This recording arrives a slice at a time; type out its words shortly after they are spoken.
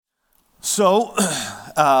So,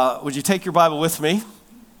 would you take your Bible with me?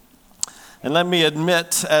 And let me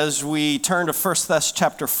admit, as we turn to 1 Thess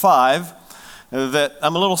chapter 5, that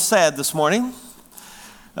I'm a little sad this morning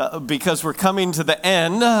because we're coming to the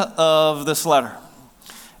end of this letter.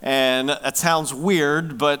 And that sounds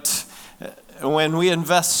weird, but when we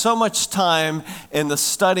invest so much time in the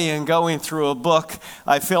study and going through a book,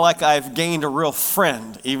 I feel like I've gained a real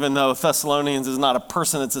friend. Even though Thessalonians is not a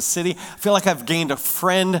person, it's a city, I feel like I've gained a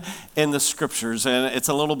friend in the scriptures. And it's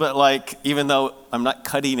a little bit like, even though I'm not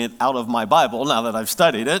cutting it out of my Bible now that I've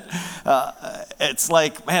studied it, it's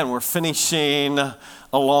like, man, we're finishing a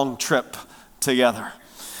long trip together.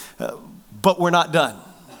 But we're not done.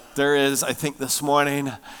 There is, I think this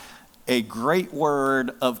morning, a great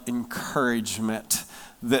word of encouragement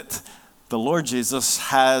that the Lord Jesus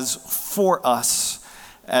has for us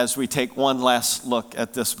as we take one last look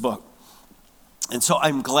at this book. And so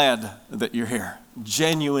I'm glad that you're here,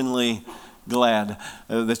 genuinely glad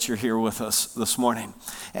that you're here with us this morning,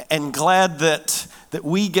 and glad that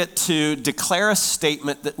we get to declare a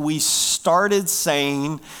statement that we started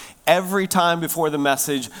saying every time before the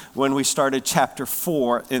message when we started chapter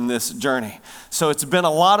 4 in this journey. So it's been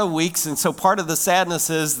a lot of weeks, and so part of the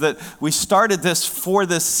sadness is that we started this for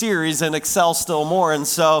this series and excel still more, and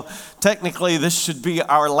so technically this should be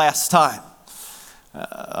our last time.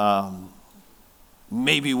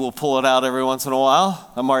 Maybe we'll pull it out every once in a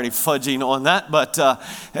while. I'm already fudging on that, but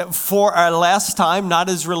for our last time, not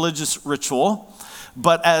as religious ritual,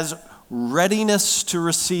 but as readiness to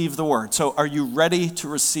receive the word. So are you ready to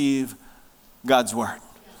receive God's word?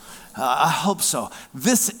 I hope so.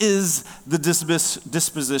 This is the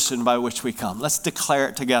disposition by which we come. Let's declare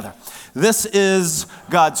it together. This is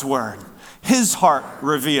God's word, his heart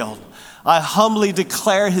revealed. I humbly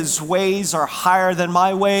declare his ways are higher than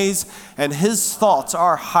my ways, and his thoughts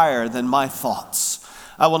are higher than my thoughts.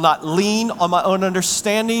 I will not lean on my own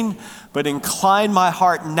understanding, but incline my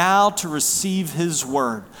heart now to receive his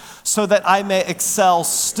word, so that I may excel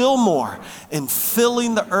still more in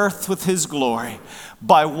filling the earth with his glory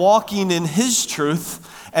by walking in his truth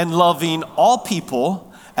and loving all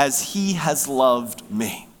people as he has loved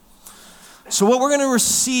me. So what we're going to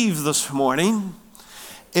receive this morning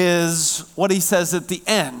is what he says at the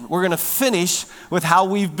end. We're going to finish with how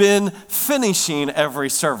we've been finishing every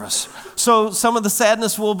service. So some of the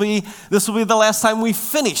sadness will be, this will be the last time we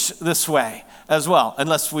finish this way as well,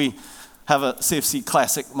 unless we have a CFC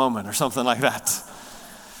Classic moment or something like that.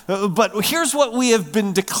 But here's what we have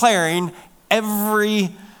been declaring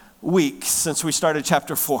every week since we started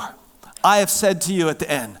chapter 4. I have said to you at the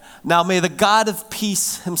end, now may the God of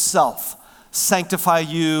peace himself sanctify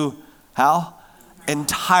you, how?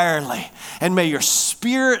 Entirely. And may your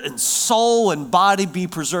spirit and soul and body be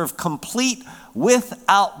preserved complete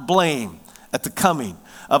without blame at the coming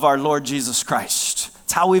of our Lord Jesus Christ.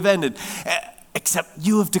 That's how we've ended. Except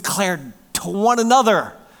you have declared to one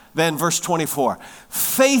another, then verse 24,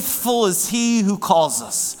 faithful is he who calls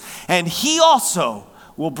us, and he also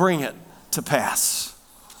will bring it to pass.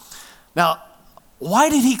 Now, why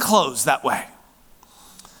did he close that way?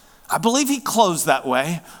 I believe he closed that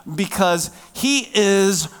way because he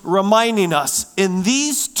is reminding us in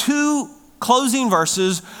these two closing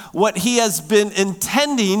verses what he has been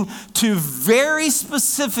intending to very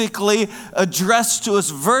specifically address to us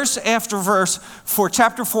verse after verse for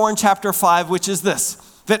chapter 4 and chapter 5, which is this,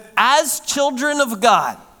 that as children of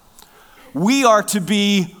God, we are to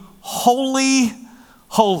be holy,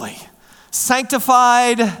 holy,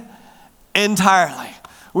 sanctified entirely.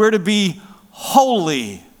 We're to be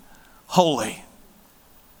holy, holy.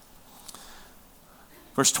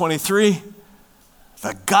 Verse 23,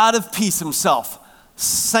 the God of peace himself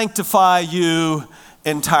sanctify you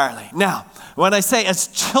entirely. Now, when I say as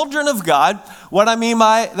children of God, what I mean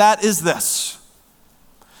by that is this.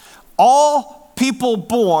 All people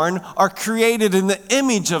born are created in the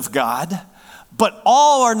image of God, but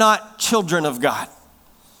all are not children of God.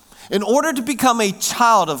 In order to become a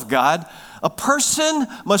child of God, a person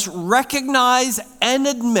must recognize and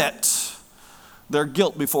admit their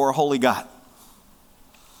guilt before a holy God.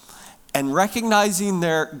 And recognizing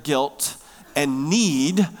their guilt and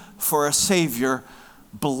need for a Savior,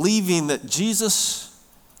 believing that Jesus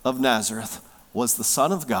of Nazareth was the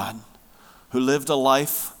Son of God who lived a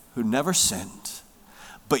life who never sinned,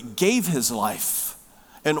 but gave his life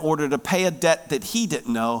in order to pay a debt that he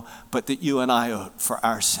didn't know, but that you and I owed for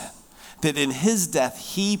our sin. That in his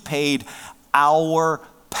death, he paid our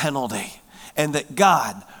penalty, and that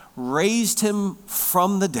God raised him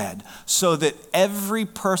from the dead so that every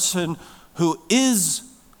person who is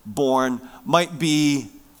born might be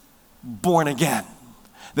born again,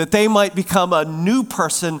 that they might become a new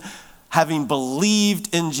person having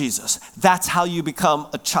believed in Jesus. That's how you become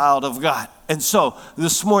a child of God. And so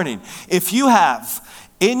this morning, if you have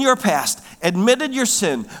in your past admitted your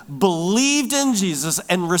sin, believed in Jesus,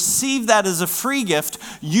 and received that as a free gift,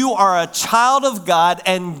 you are a child of God,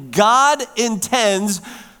 and God intends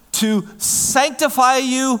to sanctify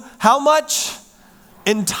you, how much?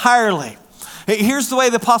 Entirely. Here's the way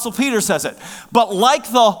the Apostle Peter says it. But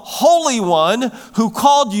like the Holy One who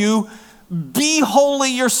called you, be holy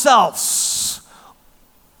yourselves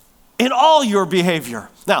in all your behavior.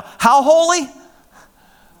 Now, how holy?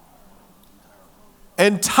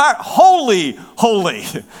 Holy,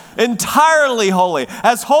 entirely holy,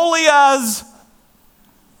 as holy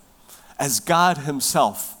as God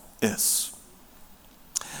himself is.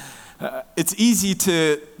 It's easy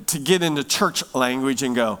to get into church language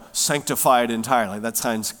and go, sanctified entirely. That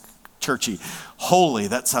sounds churchy. Holy,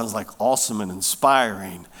 that sounds like awesome and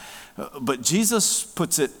inspiring. But Jesus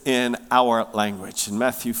puts it in our language. In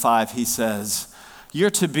Matthew 5, he says, you're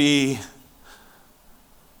to be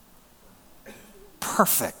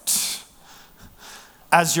perfect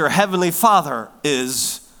as your heavenly Father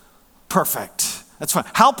is perfect. That's fine.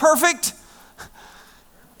 How perfect?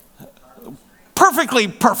 Perfectly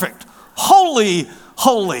perfect. Holy,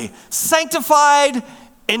 holy. Sanctified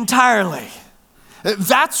entirely.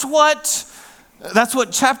 That's what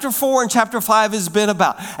chapter 4 and chapter 5 has been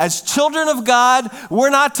about. As children of God,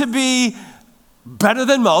 we're not to be better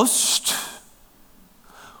than most.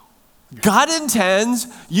 God intends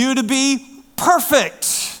you to be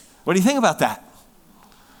perfect. What do you think about that?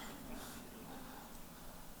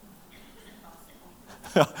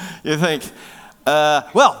 You think,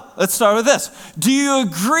 well, let's start with this. Do you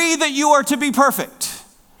agree that you are to be perfect?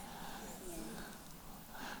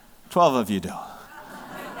 12 of you do.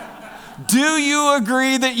 Do you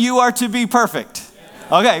agree that you are to be perfect?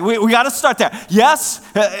 Okay, we got to start there. Yes?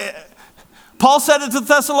 Paul said it to the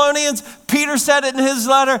Thessalonians. Peter said it in his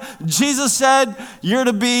letter. Jesus said, you're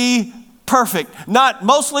to be perfect. Not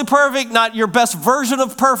mostly perfect, not your best version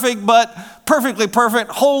of perfect, but perfectly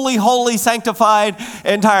perfect, holy, holy, sanctified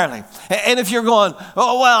entirely. And if you're going,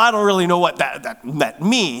 oh, well, I don't really know what that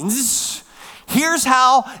means. Here's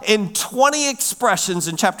how, in 20 expressions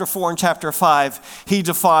in chapter 4 and chapter 5, he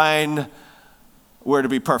defined where to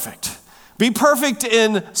be perfect. Be perfect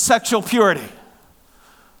in sexual purity.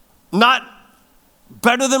 Not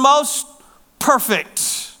better than most,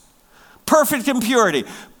 perfect. Perfect in purity.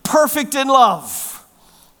 Perfect in love.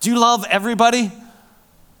 Do you love everybody?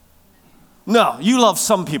 No, you love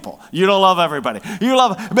some people. You don't love everybody. Do you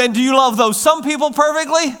love those some people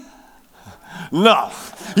perfectly? No.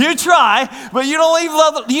 You try, but you don't even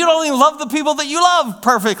love the people that you love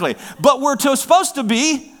perfectly. But we're supposed to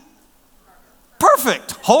be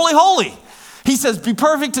perfect, holy, holy. He says, be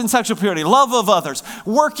perfect in sexual purity, love of others,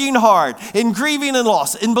 working hard, in grieving and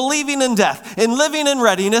loss, in believing in death, in living in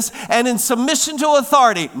readiness, and in submission to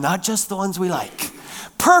authority, not just the ones we like.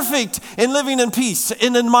 Perfect in living in peace,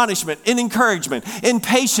 in admonishment, in encouragement, in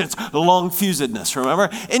patience, long-fusedness,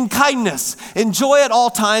 remember? In kindness, in joy at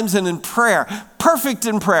all times, and in prayer. Perfect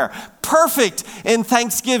in prayer. Perfect in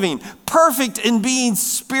thanksgiving. Perfect in being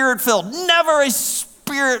spirit-filled. Never a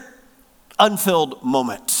spirit-unfilled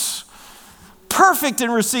moment. Perfect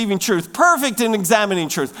in receiving truth, perfect in examining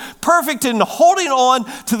truth, perfect in holding on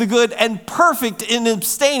to the good, and perfect in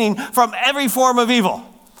abstaining from every form of evil.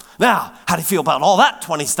 Now, how do you feel about all that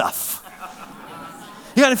 20 stuff?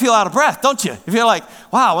 You got to feel out of breath, don't you? You feel like,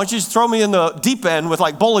 wow, why don't you just throw me in the deep end with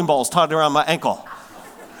like bowling balls tied around my ankle?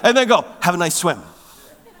 And then go, have a nice swim.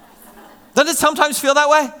 Doesn't it sometimes feel that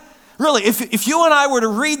way? Really, if you and I were to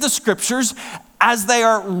read the scriptures as they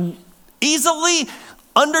are easily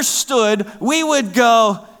understood, we would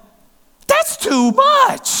go, that's too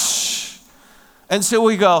much. And so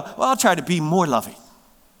we go, well, I'll try to be more loving.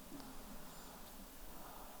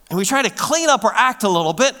 And we try to clean up our act a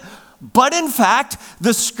little bit, but in fact,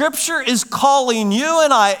 the scripture is calling you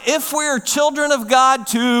and I, if we are children of God,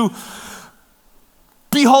 to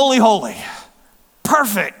be holy, holy,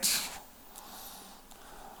 perfect.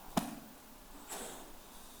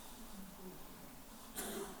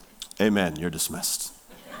 Amen, you're dismissed.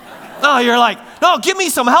 No, you're like, no, give me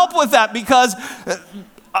some help with that because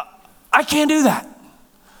I can't do that.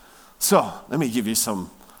 So let me give you some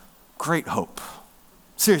great hope.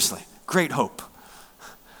 Seriously, great hope.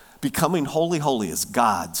 Becoming holy, holy is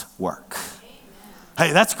God's work. Amen.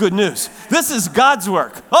 Hey, that's good news. This is God's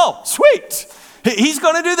work. Oh, sweet. He's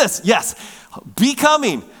going to do this. Yes,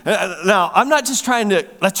 becoming. Now, I'm not just trying to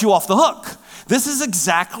let you off the hook. This is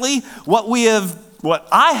exactly what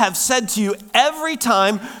I have said to you every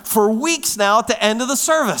time for weeks now at the end of the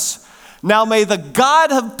service. Now may the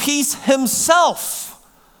God of peace himself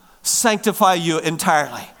sanctify you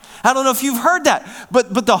entirely. I don't know if you've heard that,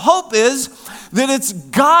 but the hope is that it's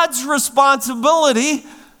God's responsibility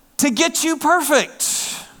to get you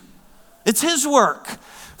perfect. It's his work.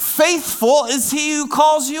 Faithful is he who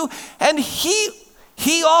calls you, and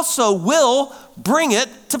he also will bring it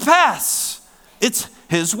to pass. It's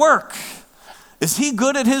his work. Is he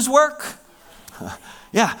good at his work?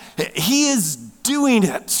 Yeah, he is doing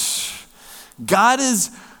it. God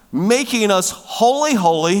is making us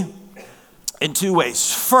holy in two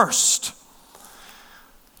ways. First,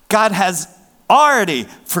 God has already,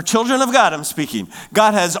 for children of God I'm speaking,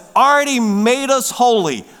 God has already made us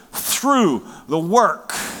holy through the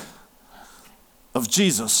work of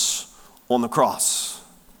Jesus on the cross.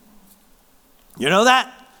 You know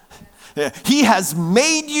that? He has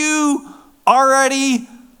made you already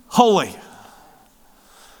holy.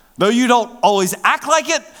 Though you don't always act like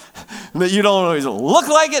it, that you don't always look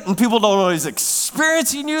like it, and people don't always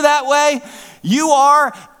experience you that way, you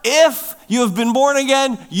are, if you have been born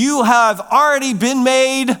again, you have already been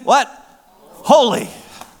made, what? Holy.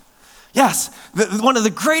 Yes, one of the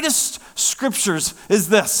greatest scriptures is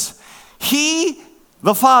this. He,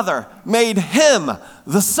 the Father, made him,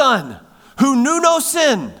 the Son, who knew no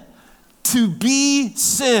sin, to be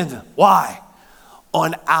sin. Why?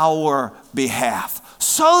 On our behalf.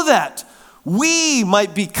 So that we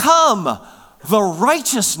might become the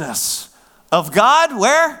righteousness of God.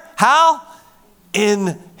 Where? How?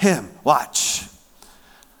 In him. Watch.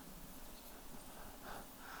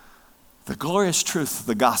 The glorious truth of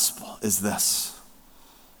the gospel is this,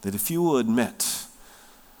 that if you will admit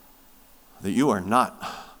that you are not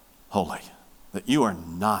holy, that you are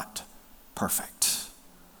not perfect,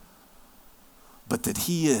 but that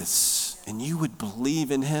he is, and you would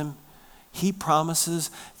believe in him, he promises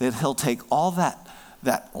that he'll take all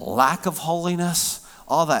that lack of holiness,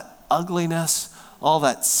 all that ugliness, all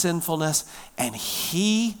that sinfulness, and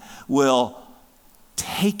he will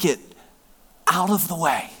take it out of the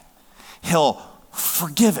way. He'll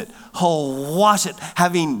forgive it. He'll wash it,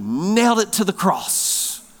 having nailed it to the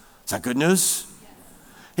cross. Is that good news?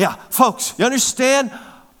 Yeah, folks, you understand?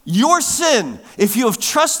 Your sin, if you have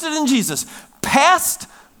trusted in Jesus, past,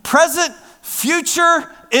 present, future,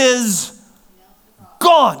 is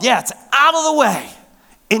gone. Yeah, it's out of the way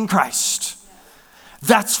in Christ.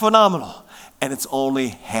 That's phenomenal. And it's only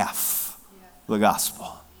half the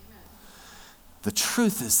gospel. The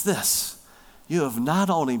truth is this. You have not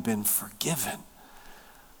only been forgiven,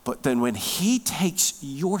 but then when he takes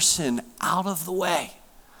your sin out of the way,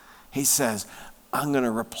 he says, I'm going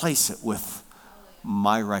to replace it with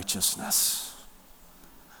my righteousness.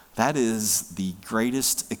 That is the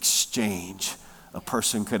greatest exchange a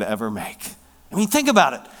person could ever make. I mean, think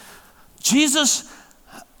about it. Jesus,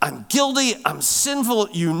 I'm guilty, I'm sinful,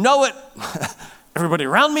 you know it. Everybody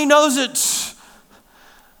around me knows it.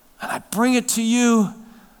 And I bring it to you,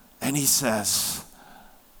 and he says,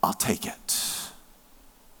 I'll take it.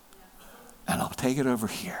 And I'll take it over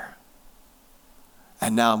here.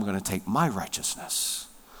 And now I'm going to take my righteousness,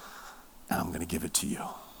 and I'm going to give it to you.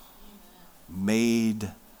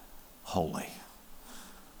 Made holy.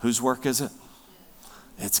 Whose work is it?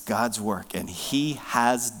 It's God's work, and he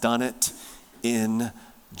has done it in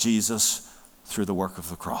Jesus through the work of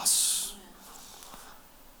the cross.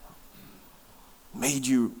 Made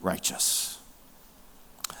you righteous.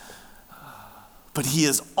 But he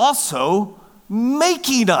is also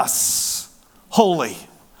making us holy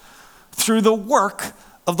through the work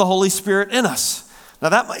of the Holy Spirit in us. Now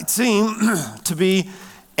that might seem to be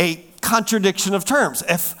a contradiction of terms.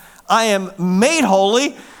 If I am made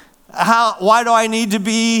holy, why do I need to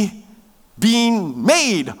be being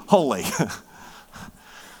made holy?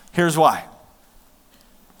 Here's why.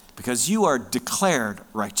 Because you are declared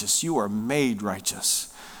righteous. You are made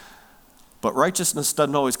righteous. But righteousness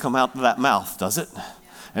doesn't always come out of that mouth, does it?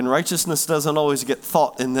 And righteousness doesn't always get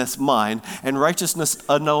thought in this mind. And righteousness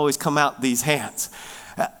doesn't always come out these hands.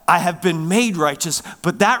 I have been made righteous,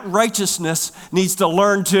 but that righteousness needs to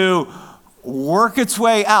learn to work its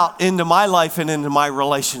way out into my life and into my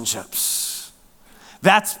relationships.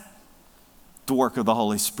 That's the work of the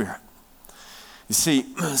Holy Spirit. You see,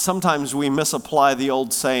 sometimes we misapply the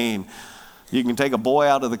old saying, you can take a boy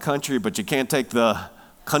out of the country, but you can't take the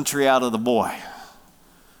country out of the boy.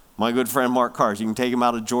 My good friend Mark Cars, you can take him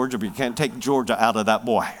out of Georgia, but you can't take Georgia out of that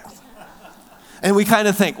boy. And we kind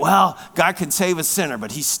of think, well, God can save a sinner,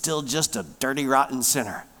 but he's still just a dirty, rotten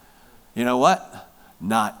sinner. You know what?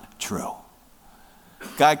 Not true.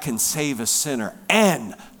 God can save a sinner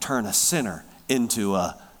and turn a sinner into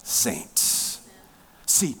a saint.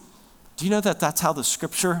 See, do you know that that's how the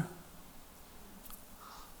scripture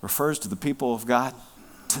refers to the people of God,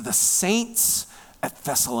 to the saints at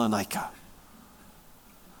Thessalonica,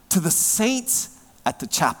 to the saints at the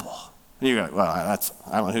chapel. And you go, well, I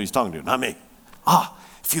don't know who he's talking to, not me.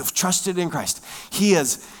 If you've trusted in Christ, he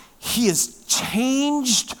has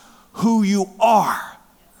changed who you are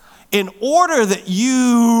in order that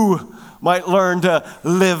you might learn to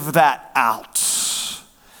live that out.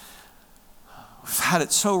 We've had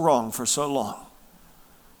it so wrong for so long.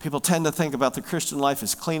 People tend to think about the Christian life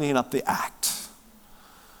as cleaning up the act.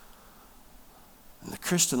 And the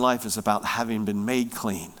Christian life is about having been made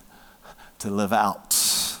clean to live out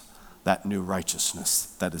that new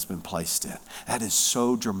righteousness that has been placed in. That is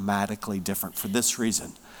so dramatically different for this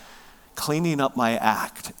reason. Cleaning up my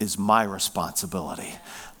act is my responsibility.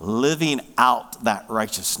 Living out that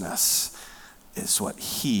righteousness is what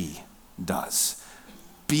he does.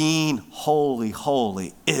 Being holy,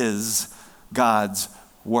 holy is God's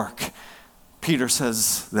work. Peter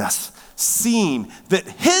says this, seeing that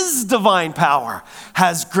his divine power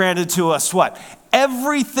has granted to us what?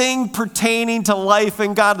 Everything pertaining to life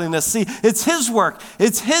and godliness. See, it's his work.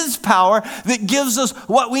 It's his power that gives us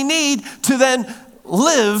what we need to then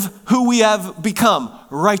live who we have become,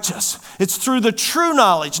 righteous. It's through the true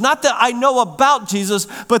knowledge, not that I know about Jesus,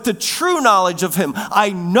 but the true knowledge of him.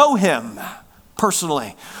 I know him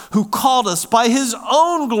personally, who called us by his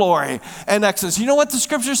own glory and excellence. You know what the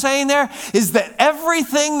scripture's saying there? Is that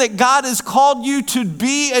everything that God has called you to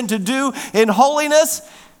be and to do in holiness,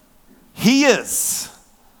 he is.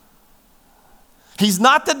 He's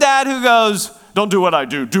not the dad who goes, don't do what I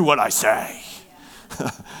do what I say.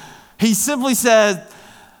 He simply said,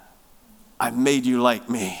 I've made you like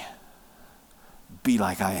me. Be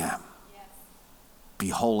like I am. Be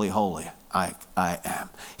holy, holy. I am.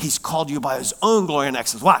 He's called you by his own glory and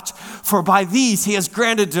excellence. Watch. For by these he has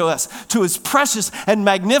granted to us, to his precious and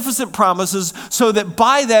magnificent promises, so that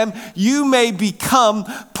by them you may become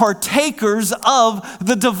partakers of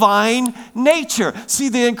the divine nature. See,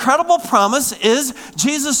 the incredible promise is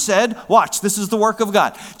Jesus said, watch, this is the work of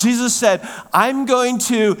God. Jesus said, I'm going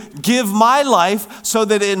to give my life so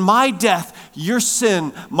that in my death your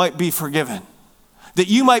sin might be forgiven, that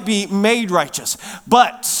you might be made righteous.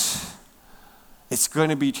 But it's going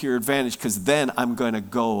to be to your advantage, because then I'm going to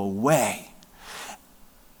go away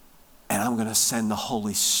and I'm going to send the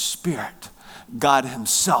Holy Spirit, God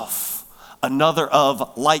himself, another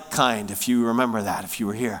of like kind, if you remember that, if you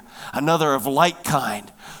were here, another of like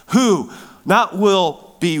kind, who not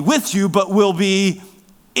will be with you, but will be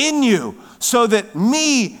in you, so that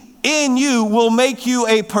me in you will make you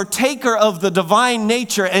a partaker of the divine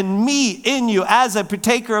nature, and me in you as a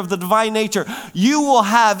partaker of the divine nature, you will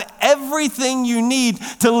have everything you need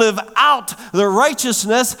to live out the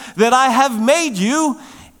righteousness that I have made you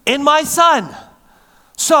in my Son.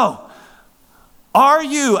 So, are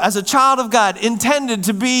you as a child of God intended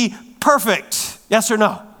to be perfect? Yes or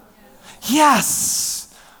no?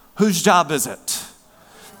 Yes. Whose job is it?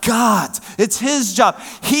 God's. It's his job.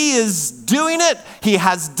 He is doing it. He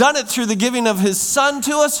has done it through the giving of his Son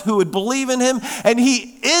to us who would believe in him. And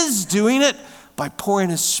he is doing it by pouring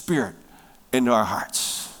his Spirit into our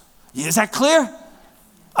hearts. Is that clear?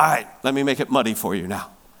 All right, let me make it muddy for you now.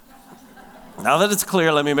 Now that it's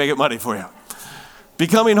clear, let me make it muddy for you.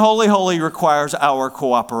 Becoming holy, holy requires our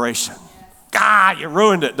cooperation. You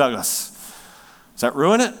ruined it, Douglas. Does that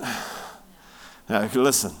ruin it? Now,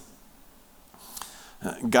 listen.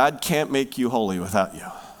 God can't make you holy without you.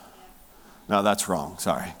 No, that's wrong.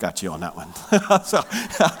 Sorry, got you on that one. So,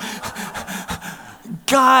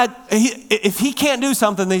 God, if he can't do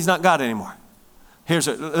something, then he's not God anymore.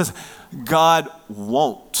 Listen, God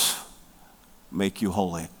won't make you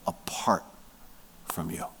holy apart from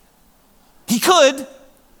you. He could,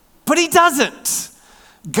 but he doesn't.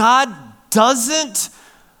 God doesn't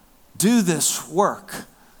do this work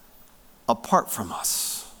apart from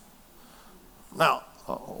us. Now,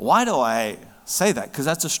 why do I say that? Because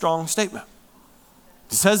that's a strong statement.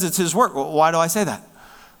 He says it's his work. Well, why do I say that?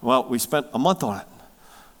 Well, we spent a month on it.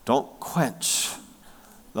 Don't quench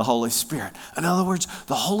the Holy Spirit. In other words,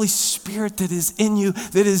 the Holy Spirit that is in you,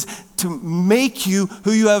 that is to make you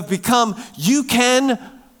who you have become, you can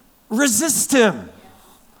resist him.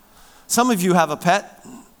 Some of you have a pet,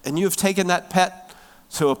 and you have taken that pet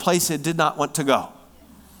to a place it did not want to go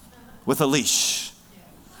with a leash.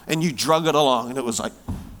 And you drug it along, and it was like,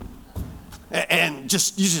 and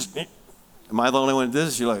am I the only one that did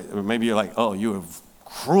this? Or maybe you're like, oh, you have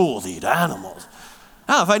cruelty to animals.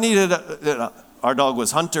 Now, if I needed, our dog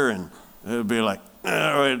was Hunter, and it would be like,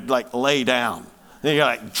 it'd like lay down. Then you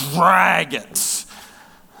like drag it.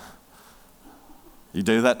 You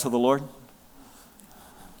do that to the Lord?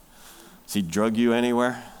 Does he drug you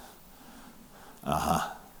anywhere?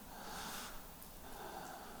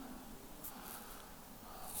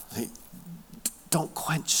 Don't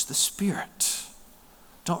quench the Spirit.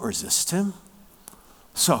 Don't resist him.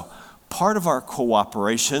 So, part of our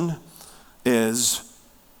cooperation is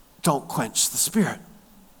don't quench the Spirit.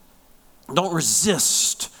 Don't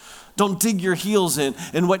resist. Don't dig your heels in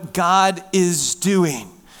what God is doing.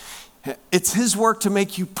 It's his work to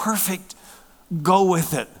make you perfect. Go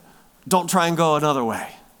with it. Don't try and go another way.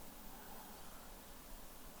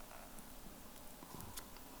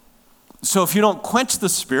 So if you don't quench the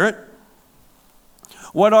Spirit,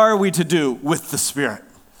 what are we to do with the Spirit?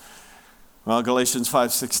 Well, Galatians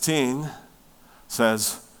 5:16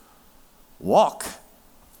 says, walk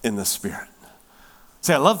in the Spirit.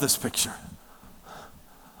 Say, I love this picture.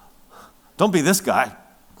 Don't be this guy.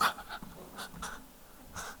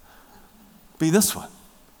 Be this one.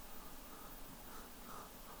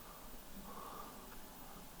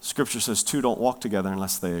 Scripture says two don't walk together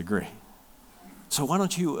unless they agree. So why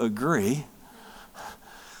don't you agree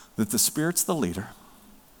that the Spirit's the leader,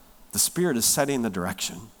 the Spirit is setting the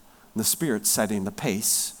direction, and the Spirit's setting the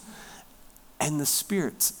pace, and the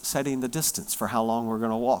Spirit's setting the distance for how long we're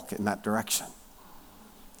going to walk in that direction.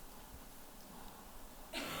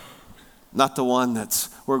 Not the one that's,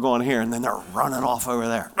 we're going here, and then they're running off over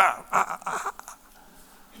there.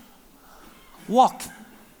 Walk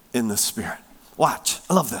in the Spirit. Watch,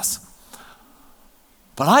 I love this.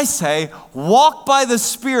 But I say, walk by the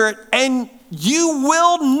Spirit, and you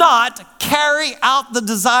will not carry out the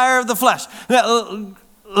desire of the flesh. Now,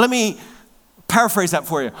 let me paraphrase that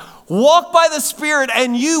for you. Walk by the Spirit,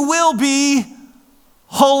 and you will be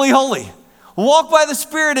holy, holy. Walk by the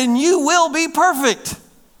Spirit, and you will be perfect.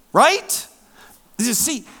 Right? You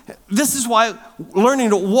see, this is why learning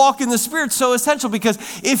to walk in the Spirit is so essential, because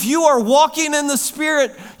if you are walking in the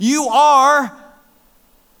Spirit, you are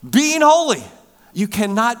being holy. You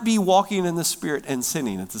cannot be walking in the Spirit and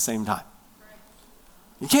sinning at the same time.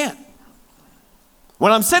 You can't.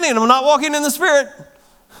 When I'm sinning, I'm not walking in the Spirit.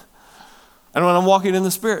 And when I'm walking in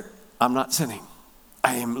the Spirit, I'm not sinning.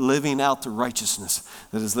 I am living out the righteousness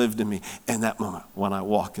that has lived in me in that moment when I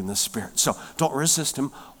walk in the Spirit. So don't resist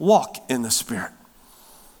him. Walk in the Spirit.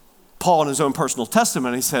 Paul, in his own personal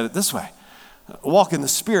testimony, said it this way. Walk in the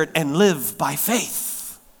Spirit and live by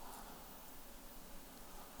faith.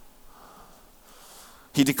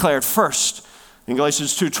 He declared first in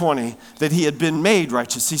Galatians 2:20 that he had been made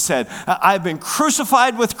righteous. He said, I've been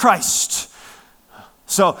crucified with Christ.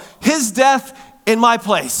 So his death in my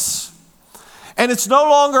place. And it's no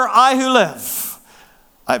longer I who live.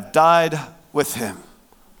 I've died with him.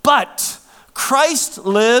 But Christ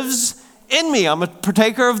lives in me. I'm a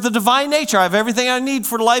partaker of the divine nature. I have everything I need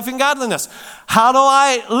for life and godliness. How do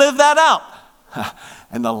I live that out?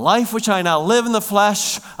 And the life which I now live in the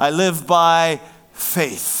flesh, I live by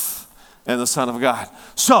faith in the Son of God.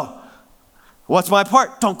 So, what's my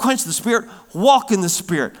part? Don't quench the Spirit. Walk in the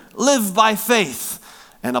Spirit. Live by faith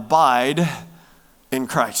and abide in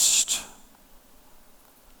Christ.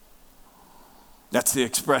 That's the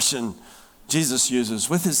expression Jesus uses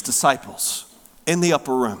with his disciples in the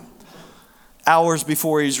upper room. Hours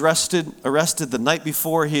before he's arrested, the night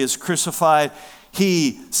before he is crucified,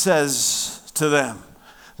 he says to them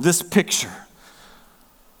this picture.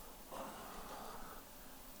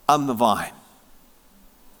 I'm the vine.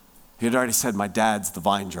 He had already said, my dad's the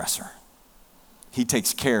vine dresser. He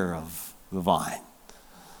takes care of the vine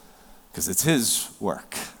because it's his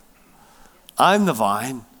work. I'm the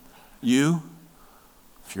vine. You,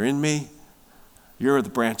 if you're in me, you're the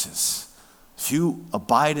branches. If you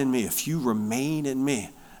abide in me, if you remain in me,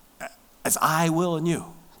 as I will in you,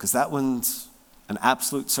 because that one's an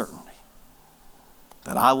absolute certainty,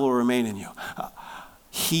 that I will remain in you.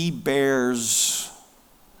 He bears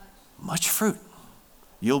much fruit.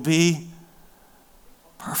 You'll be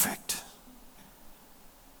perfect.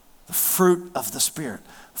 The fruit of the Spirit,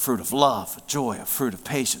 fruit of love, joy, a fruit of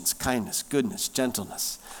patience, kindness, goodness,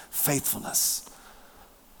 gentleness, faithfulness,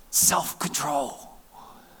 self-control,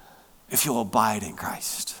 if you'll abide in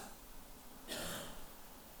Christ.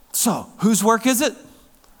 So, whose work is it?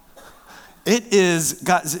 It is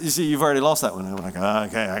God. You see, you've already lost that one. I'm like,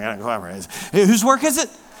 okay, I got to cooperate. Whose work is it?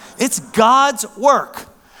 It's God's work.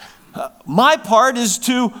 My part is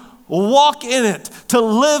to walk in it, to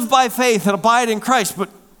live by faith and abide in Christ. But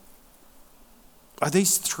are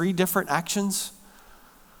these three different actions?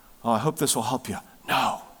 Oh, I hope this will help you.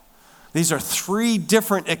 No. These are three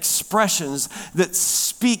different expressions that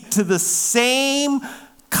speak to the same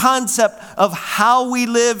concept of how we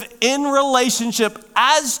live in relationship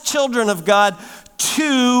as children of God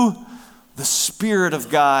to the Spirit of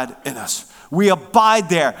God in us. We abide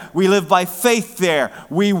there. We live by faith there.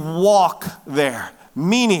 We walk there.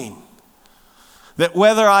 Meaning that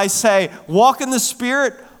whether I say walk in the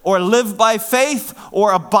Spirit or live by faith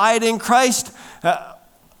or abide in Christ,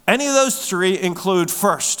 any of those three include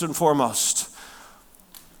first and foremost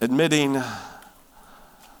admitting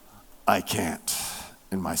I can't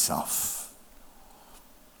in myself.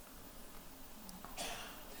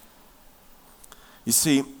 You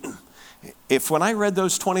see, if when I read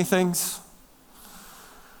those 20 things,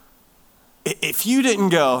 if you didn't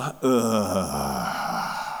go,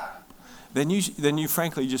 then you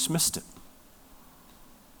frankly just missed it.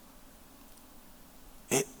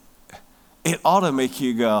 It ought to make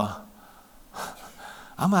you go,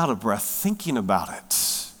 I'm out of breath thinking about it.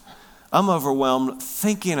 I'm overwhelmed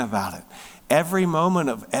thinking about it. Every moment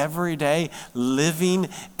of every day living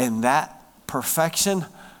in that perfection,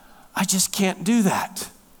 I just can't do that.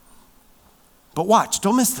 But watch,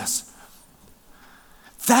 don't miss this.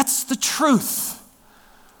 That's the truth.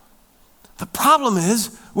 The problem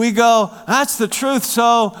is we go, that's the truth,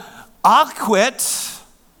 so I'll quit.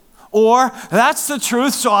 Or that's the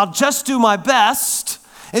truth, so I'll just do my best.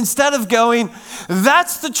 Instead of going,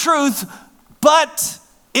 that's the truth, but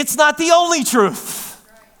it's not the only truth.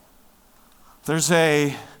 There's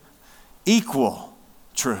a equal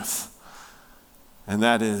truth. And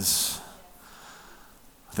that is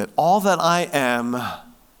that all that I am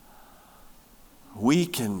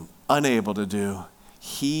weak and unable to do,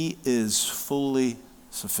 He is fully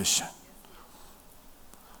sufficient.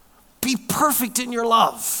 Be perfect in your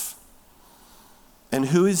love. And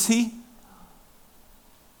who is He?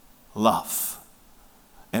 Love.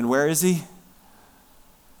 And where is He?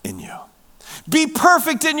 In you. Be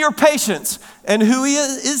perfect in your patience. And who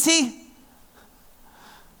is He?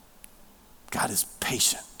 God is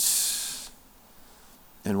patient.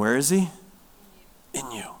 And where is He?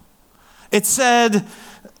 In you. It said,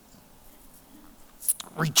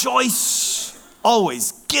 rejoice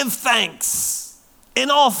always, give thanks in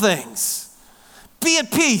all things, be at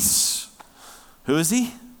peace. Who is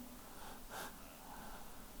He?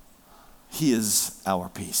 He is our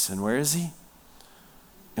peace. And where is He?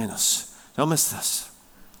 In us. Don't miss this.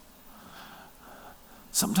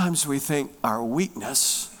 Sometimes we think our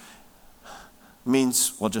weakness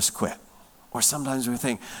means, well, just quit. Or sometimes we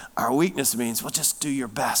think our weakness means, well, just do your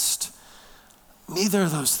best. Neither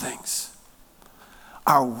of those things.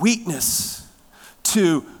 Our weakness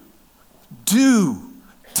to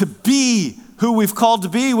be who we've called to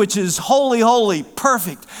be, which is holy, holy,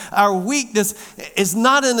 perfect. Our weakness is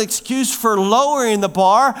not an excuse for lowering the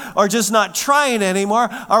bar or just not trying anymore.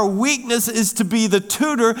 Our weakness is to be the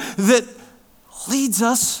tutor that leads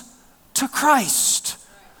us to Christ,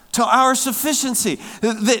 to our sufficiency,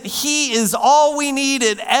 that He is all we need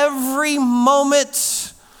at every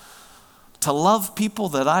moment to love people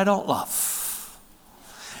that I don't love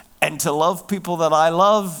and to love people that I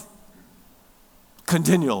love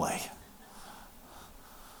continually.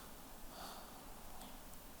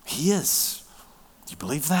 He is. Do you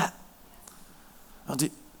believe that? Well, do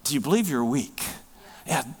you believe you're weak?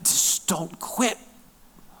 Yeah, just don't quit.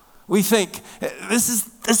 We think this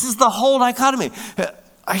is the whole dichotomy.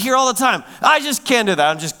 I hear all the time, I just can't do that.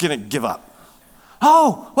 I'm just going to give up.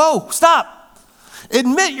 Oh, whoa, stop.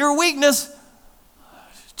 Admit your weakness.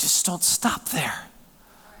 Just don't stop there.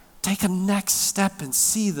 Take a next step and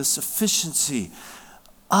see the sufficiency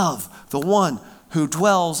of the one who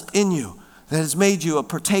dwells in you, that has made you a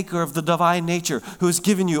partaker of the divine nature, who has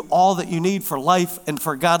given you all that you need for life and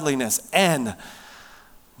for godliness. And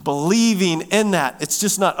believing in that, it's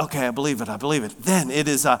just not, okay, I believe it. Then it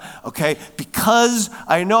is, okay, because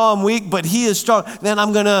I know I'm weak, but He is strong, then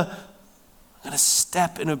I'm going to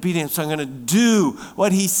step in obedience. So I'm going to do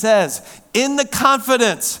what He says in the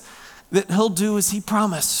confidence that He'll do as He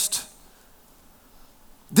promised.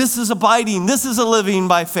 This is abiding. This is a living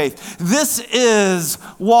by faith. This is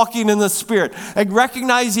walking in the Spirit and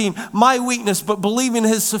recognizing my weakness, but believing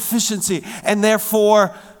His sufficiency. And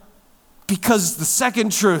therefore, because the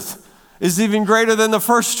second truth is even greater than the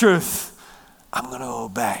first truth, I'm going to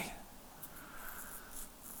obey.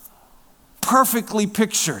 Perfectly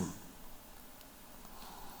pictured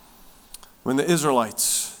when the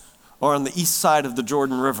Israelites are on the east side of the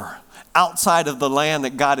Jordan River, outside of the land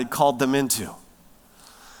that God had called them into.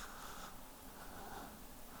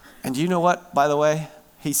 And do you know what, by the way,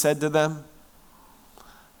 He said to them?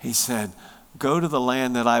 He said, go to the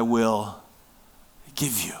land that I will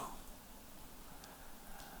give you.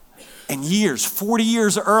 And 40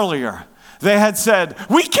 years earlier, they had said,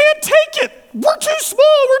 we can't take it. We're too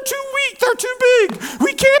small. We're too weak. They're too big.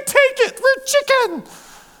 We can't take it. We're chicken.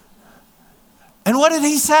 And what did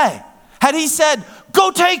He say? Had he said,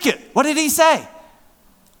 go take it, what did he say?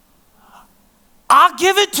 I'll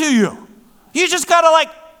give it to you. You just got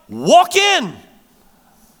to walk in.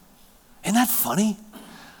 Isn't that funny?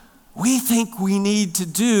 We think we need to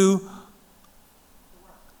do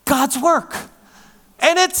God's work.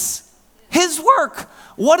 And it's his work.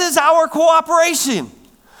 What is our cooperation?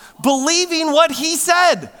 Believing what he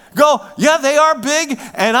said. Go, yeah, they are big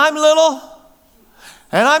and I'm little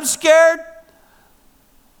and I'm scared.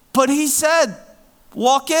 But he said,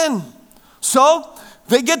 walk in. So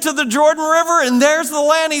they get to the Jordan River and there's the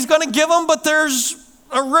land he's going to give them, but there's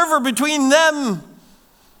a river between them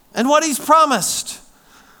and what he's promised.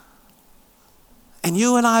 And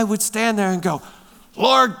you and I would stand there and go,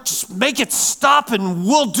 Lord, just make it stop and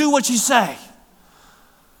we'll do what you say.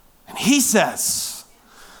 And he says,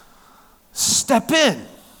 step in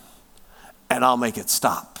and I'll make it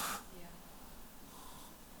stop.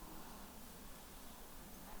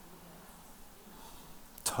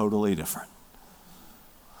 Totally different.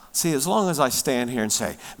 See, as long as I stand here and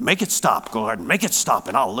say, make it stop, Lord, make it stop,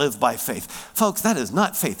 and I'll live by faith. Folks, that is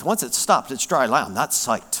not faith. Once it's stopped, it's dry land, not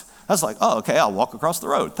sight. That's like, oh, okay, I'll walk across the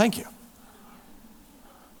road. Thank you.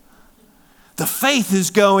 The faith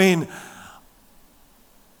is going,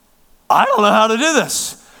 I don't know how to do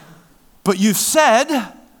this, but you've said,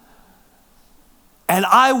 and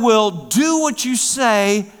I will do what you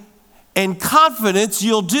say, in confidence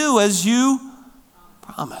you'll do as you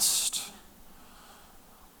promised.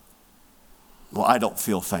 Well, I don't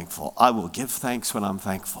feel thankful. I will give thanks when I'm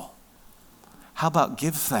thankful. How about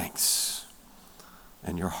give thanks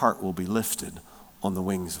and your heart will be lifted on the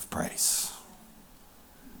wings of praise?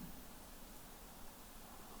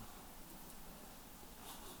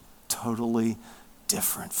 Totally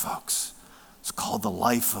different, folks. It's called the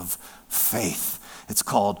life of faith. It's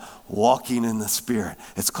called walking in the Spirit.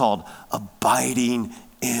 It's called abiding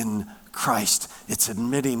in Christ. It's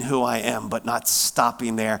admitting who I am, but not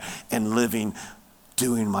stopping there and living,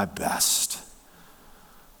 doing my best.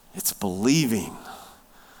 It's believing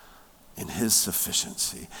in his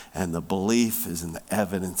sufficiency. And the belief is in the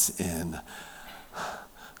evidence in,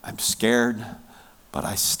 I'm scared, but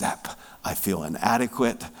I step. I feel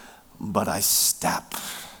inadequate, but I step.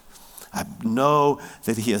 I know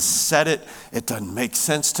that he has said it. It doesn't make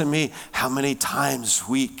sense to me. How many times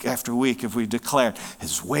week after week have we declared,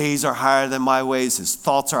 his ways are higher than my ways, his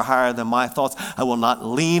thoughts are higher than my thoughts. I will not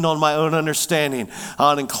lean on my own understanding.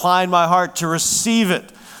 I'll incline my heart to receive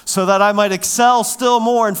it so that I might excel still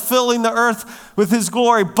more in filling the earth with his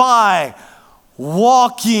glory by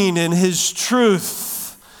walking in his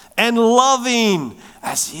truth and loving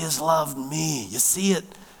as he has loved me. You see it?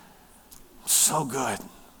 So good.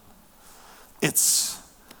 It's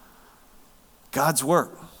God's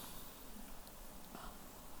work.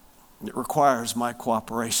 It requires my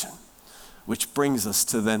cooperation, which brings us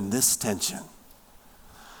to then this tension.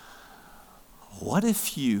 What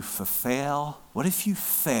if you fail? What if you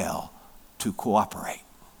fail to cooperate?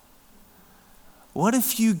 What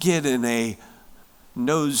if you get in a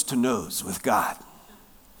nose to nose with God?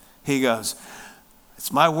 He goes,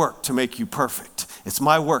 it's my work to make you perfect. It's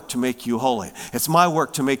my work to make you holy. It's my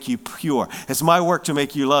work to make you pure. It's my work to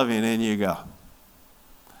make you loving. And you go,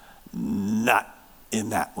 not in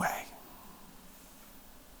that way.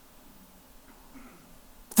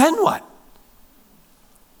 Then what?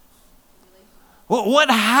 Well, what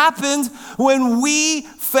happens when we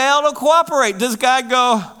fail to cooperate? Does God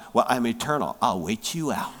go, well, I'm eternal. I'll wait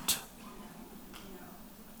you out?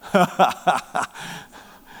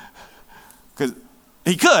 Because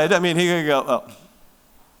he could. I mean, he could go, oh,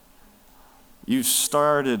 you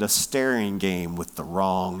started a staring game with the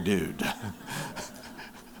wrong dude.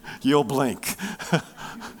 You'll blink.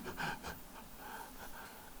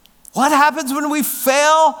 What happens when we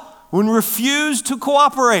fail, when we refuse to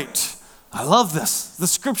cooperate? I love this. The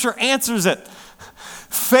scripture answers it.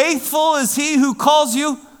 Faithful is he who calls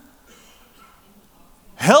you.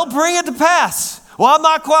 He'll bring it to pass. Well, I'm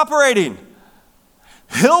not cooperating.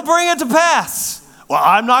 He'll bring it to pass. Well,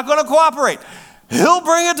 I'm not going to cooperate. He'll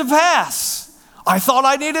bring it to pass. I thought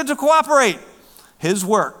I needed to cooperate. His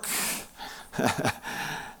work.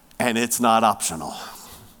 And it's not optional.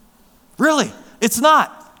 Really, it's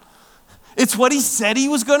not. It's what he said he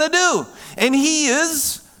was going to do. And he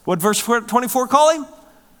is, what verse 24 call him?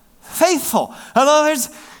 Faithful. In other words,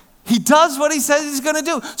 he does what he says he's going to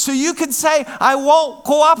do. So you can say, I won't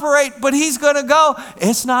cooperate, but he's going to go.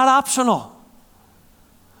 It's not optional.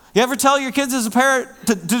 You ever tell your kids as a parent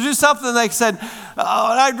to do something they said, oh,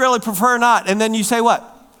 I'd really prefer not. And then you say what?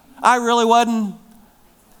 I really wasn't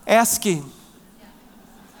asking.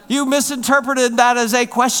 You misinterpreted that as a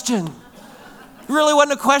question. It really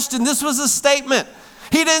wasn't a question. This was a statement.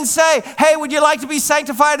 He didn't say, hey, would you like to be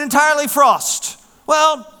sanctified entirely, Frost?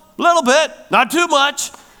 Well, a little bit, not too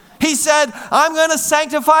much. He said, I'm going to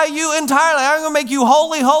sanctify you entirely. I'm going to make you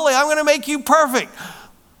holy, holy. I'm going to make you perfect.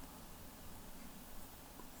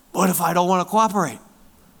 What if I don't want to cooperate?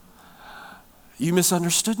 You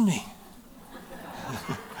misunderstood me.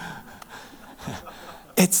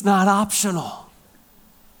 It's not optional.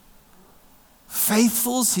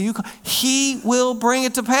 Faithful is he will bring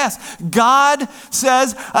it to pass. God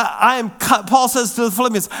says, Paul says to the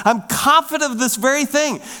Philippians, I'm confident of this very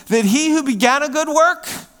thing, that he who began a good work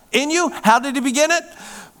in you, how did he begin it?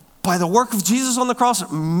 By the work of Jesus on the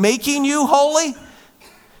cross, making you holy.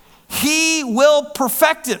 He will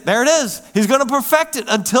perfect it. There it is. He's going to perfect it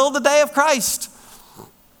until the day of Christ.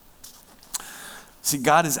 See,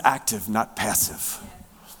 God is active, not passive.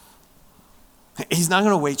 He's not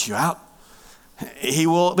going to wait you out. He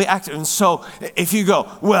will be active. And so if you go,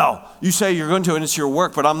 well, you say you're going to and it's your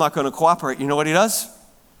work, but I'm not going to cooperate. You know what he does?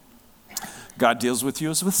 God deals with you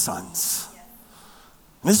as with sons.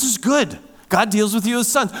 This is good. God deals with you as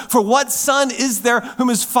sons. For what son is there whom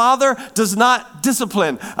his father does not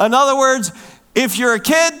discipline? In other words, if you're a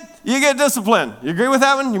kid, you get disciplined. You agree with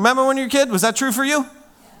that one? You remember when you were a kid? Was that true for you?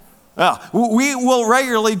 Yeah. We will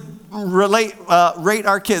regularly rate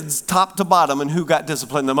our kids top to bottom and who got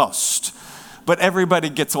disciplined the most. But everybody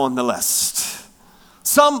gets on the list.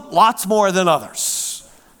 Some lots more than others.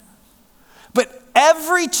 But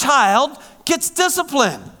every child gets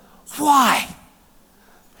disciplined. Why?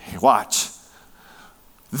 Watch.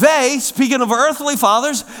 They, speaking of earthly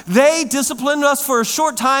fathers, they disciplined us for a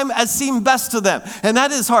short time as seemed best to them. And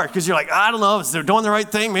that is hard because you're like, I don't know, if they're doing the right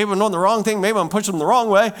thing, maybe I'm doing the wrong thing, maybe I'm pushing them the wrong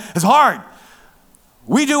way. It's hard.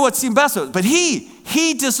 We do what seems best to us. But he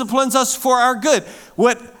disciplines us for our good.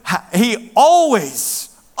 He always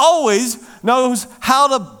knows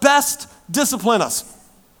how to best discipline us.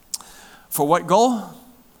 For what goal?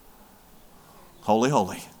 Holy,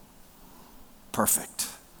 holy. Perfect.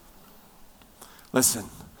 Listen,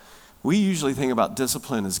 we usually think about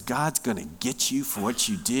discipline as God's going to get you for what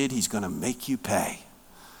you did. He's going to make you pay.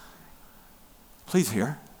 Please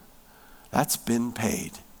hear, that's been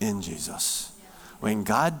paid in Jesus. When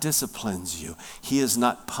God disciplines you, he is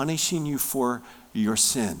not punishing you for your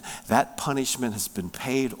sin. That punishment has been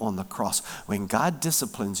paid on the cross. When God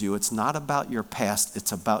disciplines you, it's not about your past,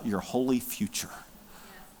 it's about your holy future.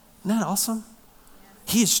 Isn't that awesome?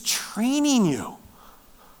 He is training you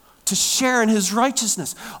to share in his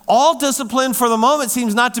righteousness. All discipline for the moment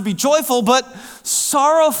seems not to be joyful, but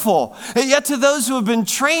sorrowful. And yet to those who have been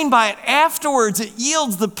trained by it afterwards, it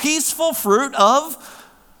yields the peaceful fruit of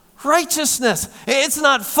righteousness. It's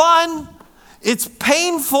not fun, it's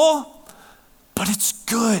painful, but it's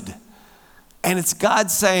good. And it's God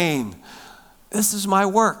saying, this is my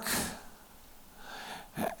work.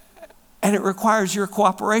 And it requires your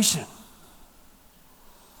cooperation.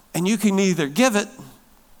 And you can either give it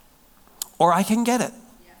or I can get it.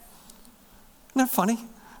 Isn't that funny?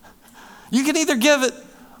 You can either give it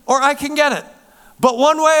or I can get it. But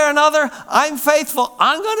one way or another, I'm faithful.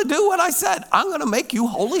 I'm going to do what I said. I'm going to make you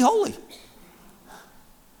holy, holy.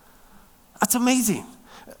 That's amazing.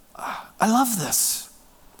 I love this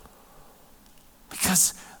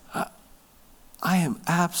because I am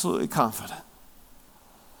absolutely confident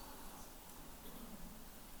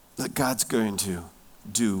that God's going to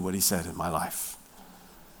do what he said in my life.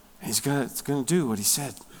 He's going to do what he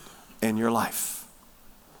said in your life.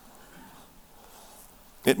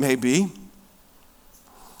 It may be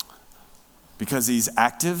because he's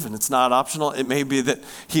active and it's not optional. It may be that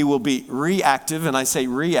he will be reactive, and I say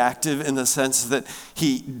reactive in the sense that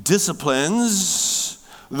he disciplines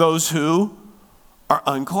those who are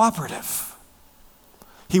uncooperative.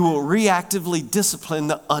 He will reactively discipline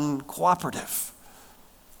the uncooperative.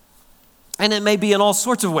 And it may be in all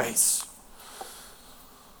sorts of ways.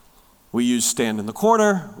 We used stand in the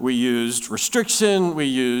corner, we used restriction, we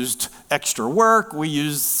used extra work, we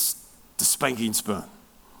used the spanking spoon.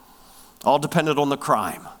 All depended on the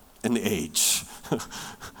crime and the age.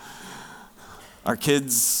 Our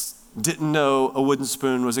kids didn't know a wooden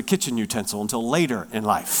spoon was a kitchen utensil until later in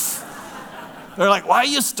life. They're like, why are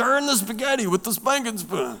you stirring the spaghetti with the spanking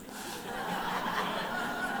spoon?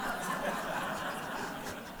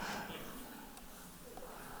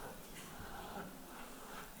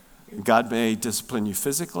 God may discipline you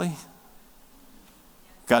physically.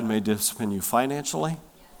 God may discipline you financially.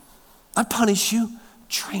 Not punish you,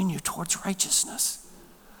 train you towards righteousness.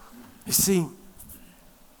 You see,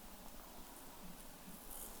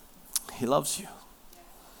 he loves you.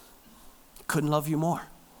 Couldn't love you more.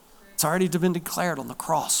 It's already been declared on the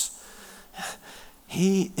cross.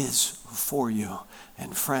 He is for you.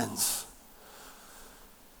 And friends,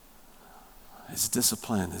 his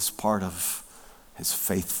discipline is part of his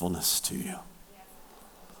faithfulness to you.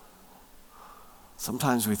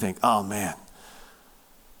 Sometimes we think, oh man,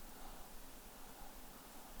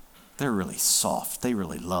 they're really soft. They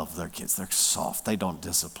really love their kids. They're soft. They don't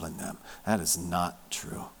discipline them. That is not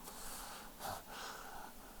true.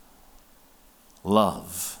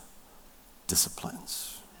 Love disciplines.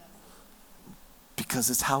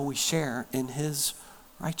 Because it's how we share in his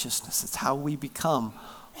righteousness. It's how we become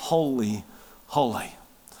holy.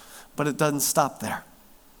 But it doesn't stop there.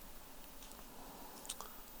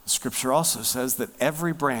 The scripture also says that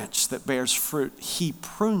every branch that bears fruit, he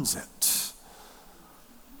prunes it.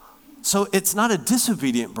 So it's not a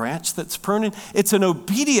disobedient branch that's pruning. It's an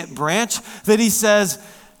obedient branch that he says,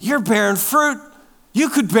 you're bearing fruit. You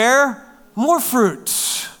could bear more fruit.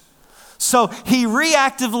 So he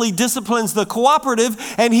reactively disciplines the cooperative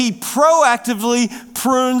and he proactively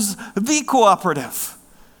prunes the cooperative.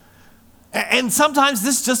 And sometimes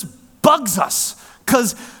this just bugs us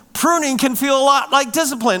because pruning can feel a lot like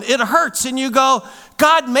discipline. It hurts and you go,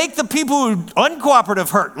 God, make the people who are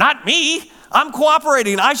uncooperative hurt, not me. I'm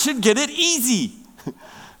cooperating. I should get it easy.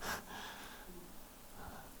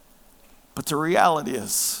 But the reality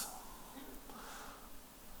is,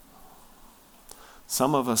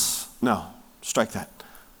 some of us, no, strike that.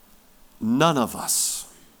 None of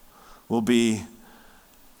us will be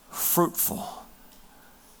fruitful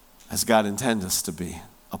as God intends us to be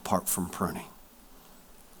apart from pruning.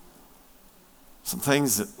 Some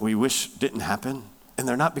things that we wish didn't happen, and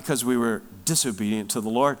they're not because we were disobedient to the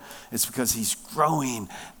Lord. It's because he's growing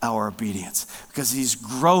our obedience, because he's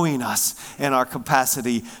growing us in our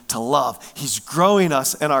capacity to love. He's growing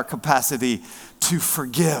us in our capacity to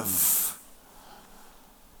forgive.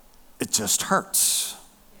 It just hurts.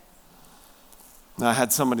 Now, I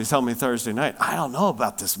had somebody tell me Thursday night, I don't know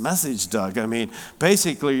about this message, Doug. I mean,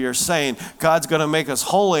 basically you're saying God's going to make us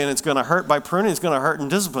holy and it's going to hurt by pruning, it's going to hurt in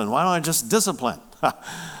discipline. Why don't I just discipline? Why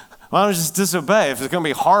don't I just disobey if it's going to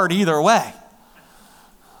be hard either way?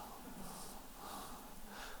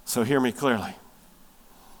 So hear me clearly.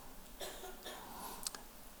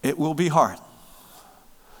 It will be hard,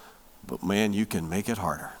 but man, you can make it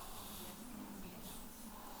harder.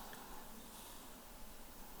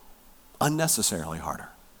 Unnecessarily harder.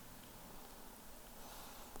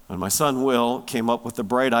 When my son Will came up with the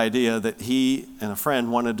bright idea that he and a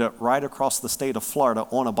friend wanted to ride across the state of Florida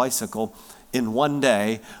on a bicycle in one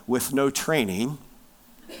day with no training,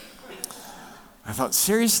 I thought,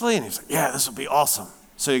 seriously? And he's like, yeah, this will be awesome.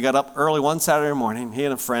 So he got up early one Saturday morning, he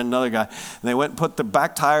and a friend, another guy, and they went and put the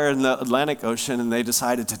back tire in the Atlantic Ocean, and they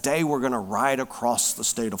decided today we're going to ride across the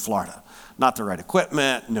state of Florida. Not the right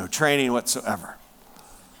equipment, no training whatsoever.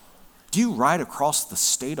 Do you ride across the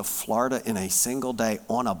state of Florida in a single day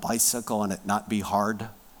on a bicycle and it not be hard?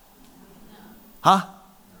 Huh?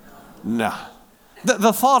 No.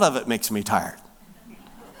 The thought of it makes me tired.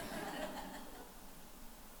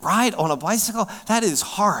 Ride on a bicycle? That is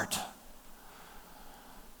hard.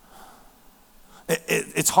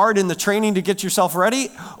 It's hard in the training to get yourself ready,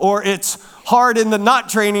 or it's hard in the not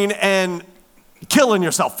training and killing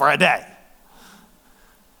yourself for a day.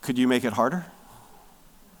 Could you make it harder?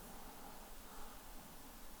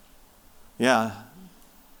 Yeah,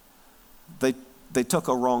 they took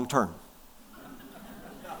a wrong turn.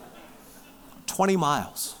 20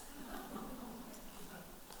 miles.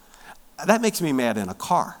 That makes me mad in a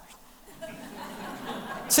car.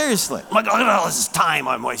 Seriously. I'm like, look at all this time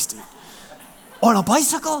I'm wasting. On a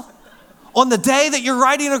bicycle? On the day that you're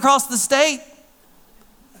riding across the state?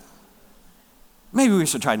 Maybe we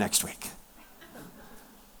should try next week.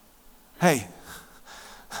 Hey,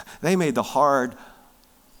 they made the hard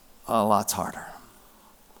lots harder.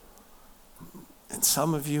 And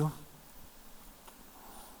some of you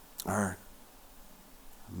are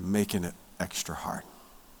making it extra hard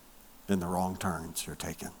in the wrong turns you're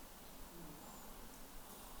taking.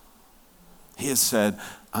 He has said,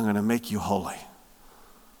 I'm going to make you holy.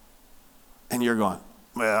 And you're going,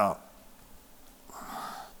 well,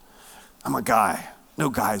 I'm a guy. No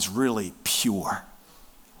guy's really pure.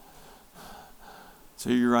 So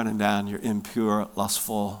you're running down your impure,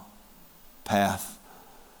 lustful path.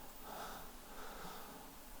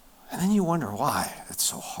 And then you wonder why it's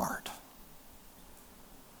so hard.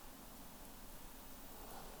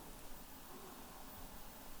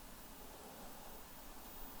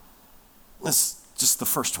 That's just the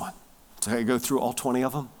first one. So I go through all 20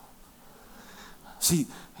 of them. See,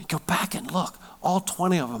 go back and look. All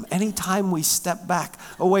 20 of them. Anytime we step back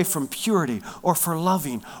away from purity or for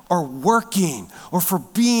loving or working or for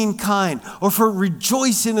being kind or for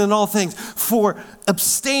rejoicing in all things, for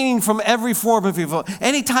abstaining from every form of evil,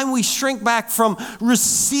 anytime we shrink back from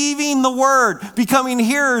receiving the word, becoming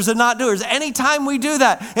hearers and not doers, anytime we do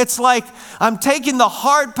that, it's like I'm taking the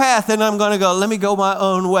hard path and I'm going to go, let me go my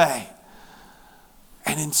own way.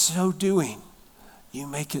 And in so doing, you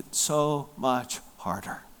make it so much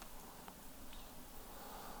harder.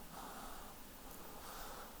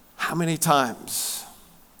 How many times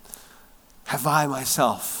have I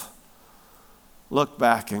myself looked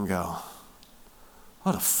back and go,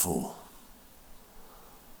 what a fool.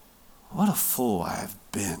 What a fool I have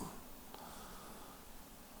been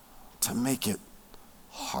to make it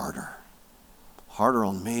harder. Harder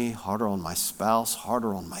on me, harder on my spouse,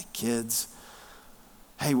 harder on my kids.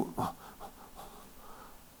 Hey,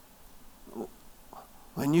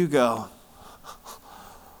 when you go,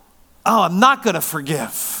 oh, I'm not going to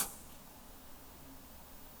forgive.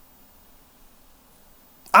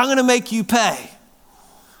 I'm going to make you pay.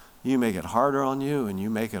 You make it harder on you, and you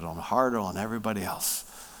make it harder on everybody else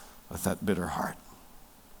with that bitter heart.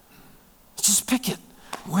 Just pick it,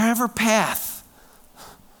 wherever path.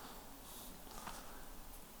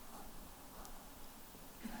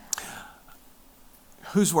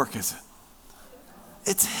 Whose work is it?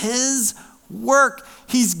 It's his work.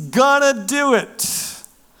 He's gonna do it.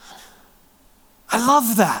 I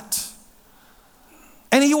love that.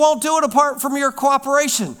 And he won't do it apart from your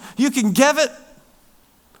cooperation. You can give it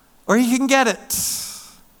or you can get it.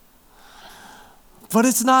 But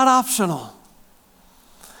it's not optional.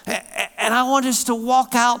 And I want us to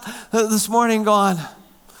walk out this morning going,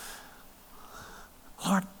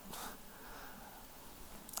 Lord,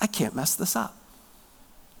 I can't mess this up.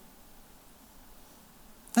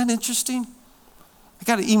 Isn't that interesting? I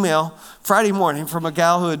got an email Friday morning from a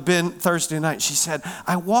gal who had been Thursday night. She said,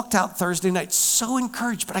 I walked out Thursday night so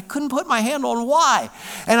encouraged, but I couldn't put my hand on why.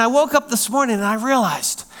 And I woke up this morning and I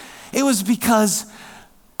realized it was because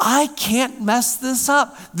I can't mess this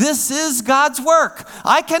up. This is God's work.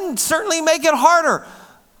 I can certainly make it harder,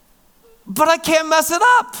 but I can't mess it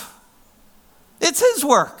up. It's his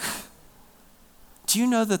work. Do you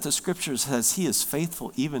know that the scripture says he is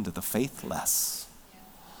faithful even to the faithless?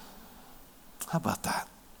 How about that?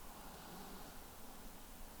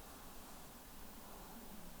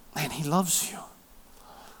 And he loves you.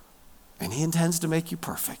 And he intends to make you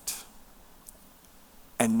perfect.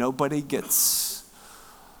 And nobody gets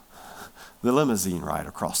the limousine ride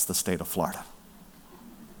across the state of Florida.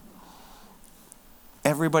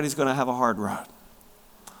 Everybody's going to have a hard road.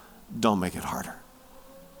 Don't make it harder.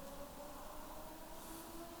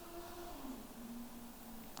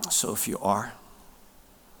 So if you are,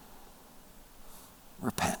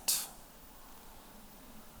 repent.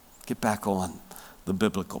 Get back on the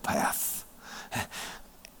biblical path.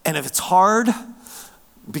 And if it's hard,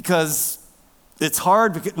 because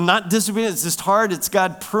not disobedience, it's just hard, it's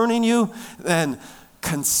God pruning you, then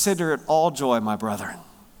consider it all joy, my brethren,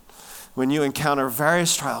 when you encounter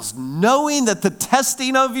various trials, knowing that the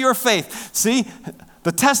testing of your faith,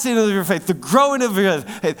 the testing of your faith, the growing of your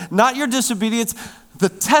faith, not your disobedience, the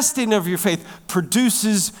testing of your faith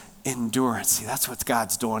produces endurance. See, that's what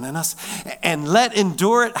God's doing in us. And let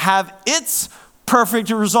endurance have its perfect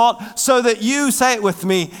result so that you, say it with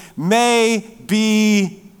me, may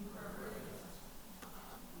be.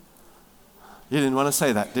 You didn't want to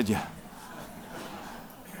say that, did you?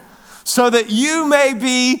 So that you may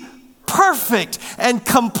be perfect and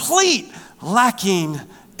complete, lacking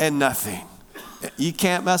in nothing. You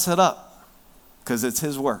can't mess it up because it's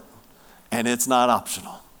his work and it's not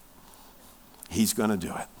optional. He's going to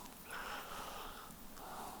do it.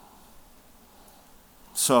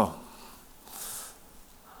 So,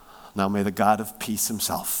 now may the God of peace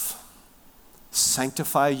himself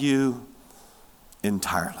sanctify you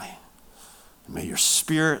entirely. May your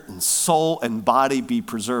spirit and soul and body be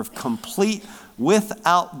preserved complete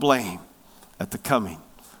without blame at the coming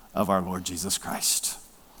of our Lord Jesus Christ.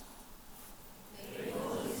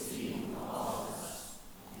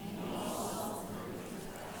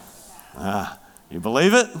 You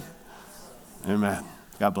believe it? Amen.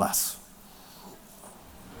 God bless.